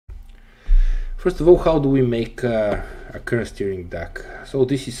First of all, how do we make a current steering DAC? So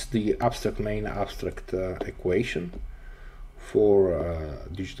this is the main abstract equation for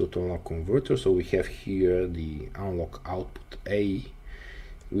digital to analog converter. So we have here the analog output A,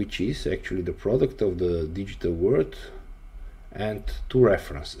 which is actually the product of the digital word and two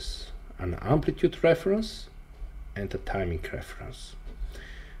references, an amplitude reference and a timing reference.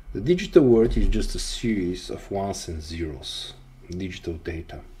 The digital word is just a series of ones and zeros, digital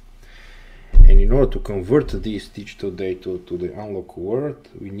data. And in order to convert this digital data to the analog word,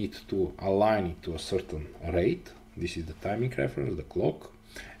 we need to align it to a certain rate. This is the timing reference, the clock,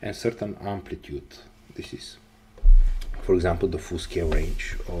 and certain amplitude. This is, for example, the full scale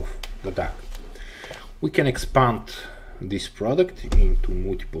range of the DAC. We can expand this product into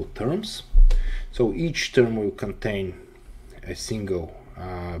multiple terms. So each term will contain a single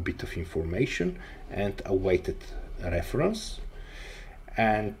bit of information and a weighted reference.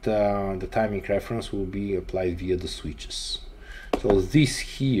 And the timing reference will be applied via the switches. So this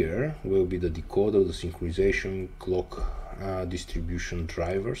here will be the decoder, the synchronization, clock distribution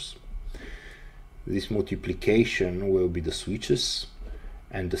drivers. This multiplication will be the switches,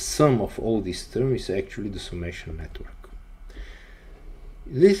 and the sum of all these terms is actually the summation network.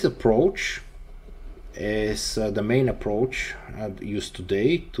 This approach is the main approach used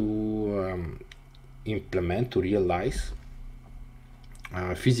today to implement, to realize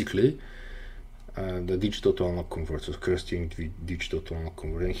physically the digital to analog converter, current steering digital to analog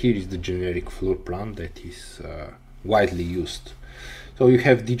converter. And here is the generic floor plan that is widely used. So you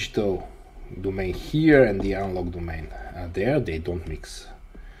have digital domain here and the analog domain there. They don't mix,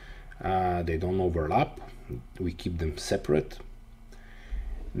 they don't overlap. We keep them separate.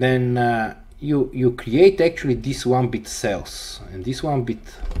 Then you create actually these 1-bit cells, and these 1-bit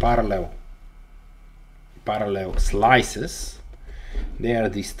parallel slices. They are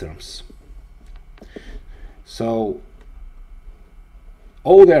these terms. So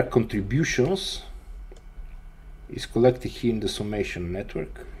all their contributions is collected here in the summation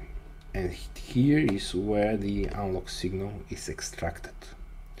network, and here is where the analog signal is extracted.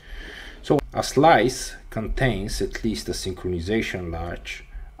 So a slice contains at least a synchronization latch,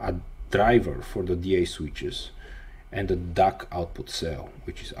 a driver for the DA switches, and a DAC output cell,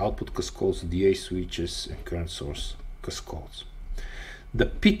 which is output cascades, DA switches, and current source cascades. The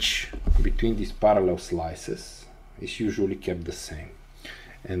pitch between these parallel slices is usually kept the same,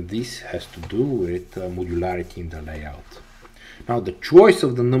 and this has to do with modularity in the layout. Now, the choice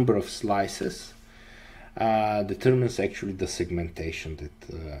of the number of slices determines actually the segmentation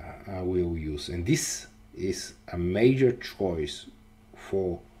that we will use, and this is a major choice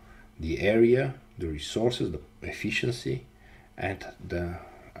for the area, the resources, the efficiency, and the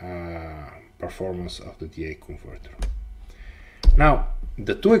performance of the DA converter. Now,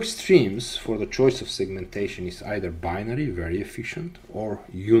 the two extremes for the choice of segmentation is either binary, very efficient, or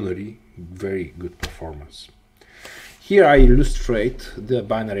unary, very good performance. Here I illustrate the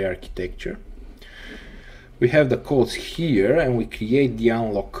binary architecture. We have the codes here, and we create the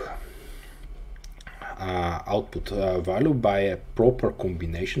analog output value by a proper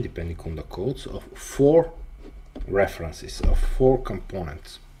combination, depending on the codes, of 4 references, of 4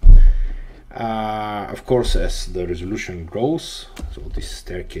 components. Of course, as the resolution grows, so this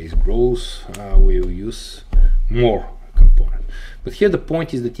staircase grows, we will use more components. But here the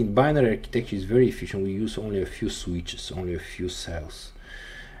point is that in binary architecture is very efficient. We use only a few switches, only a few cells,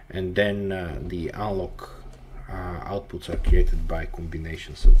 and then the analog outputs are created by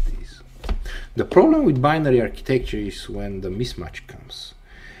combinations of these. The problem with binary architecture is when the mismatch comes,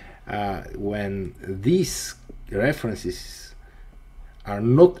 when these references are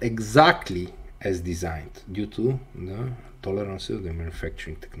not exactly as designed due to the tolerances of the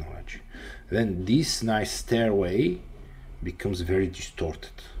manufacturing technology. Then this nice stairway becomes very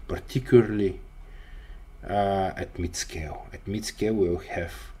distorted, particularly at mid-scale. At mid-scale we will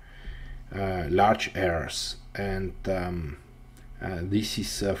have large errors, and this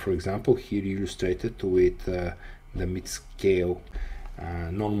is, for example, here illustrated with the mid-scale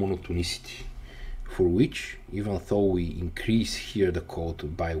non-monotonicity, for which, even though we increase here the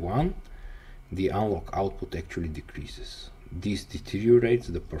code by 1, the analog output actually decreases. This deteriorates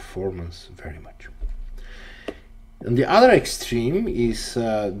the performance very much. And the other extreme is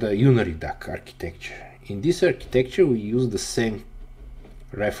the unary DAC architecture. In this architecture we use the same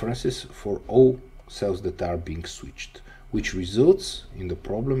references for all cells that are being switched, which results in the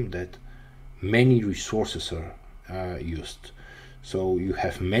problem that many resources are used. So you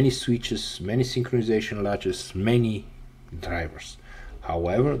have many switches, many synchronization latches, many drivers.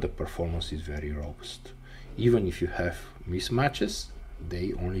 However, the performance is very robust. Even if you have mismatches,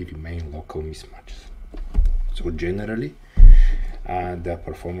 they only remain local mismatches. So generally the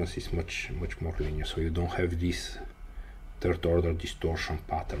performance is much more linear, so you don't have this third order distortion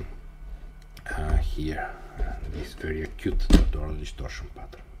pattern here, this very acute third order distortion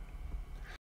pattern.